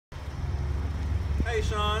Hey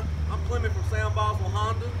Sean, I'm Clement from Sam Boswell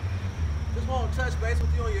Honda. Just want to touch base with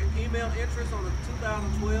you on your email interest on the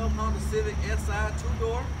 2012 Honda Civic SI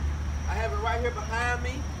 2-door. I have it right here behind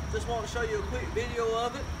me. Just want to show you a quick video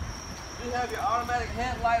of it. You have your automatic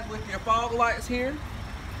headlights with your fog lights here,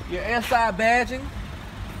 your SI badging.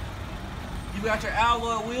 You got your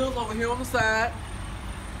alloy wheels over here on the side.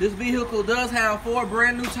 This vehicle does have 4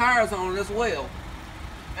 brand new tires on it as well.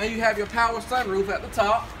 And you have your power sunroof at the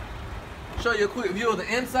top. Show you a quick view of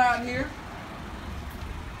the inside here.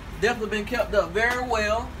 Definitely been kept up very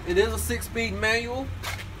well. It is a 6-speed manual.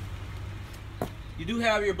 You do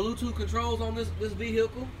have your Bluetooth controls on this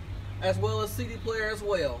vehicle, as well as CD player as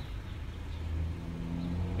well.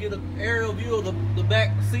 Get an aerial view of the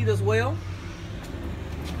back seat as well.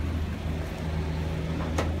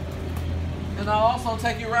 And I'll also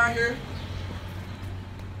take you around here.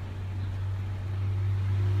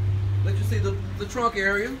 Let you see the trunk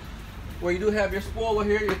area, where you do have your spoiler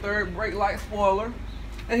here, your third brake light spoiler.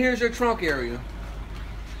 And here's your trunk area.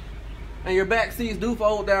 And your back seats do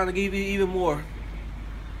fold down to give you even more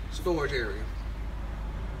storage area.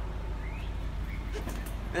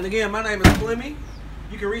 And again, my name is Clemmy.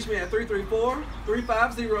 You can reach me at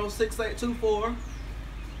 334-350-6824.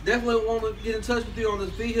 Definitely want to get in touch with you on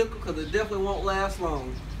this vehicle because it definitely won't last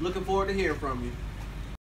long. Looking forward to hearing from you.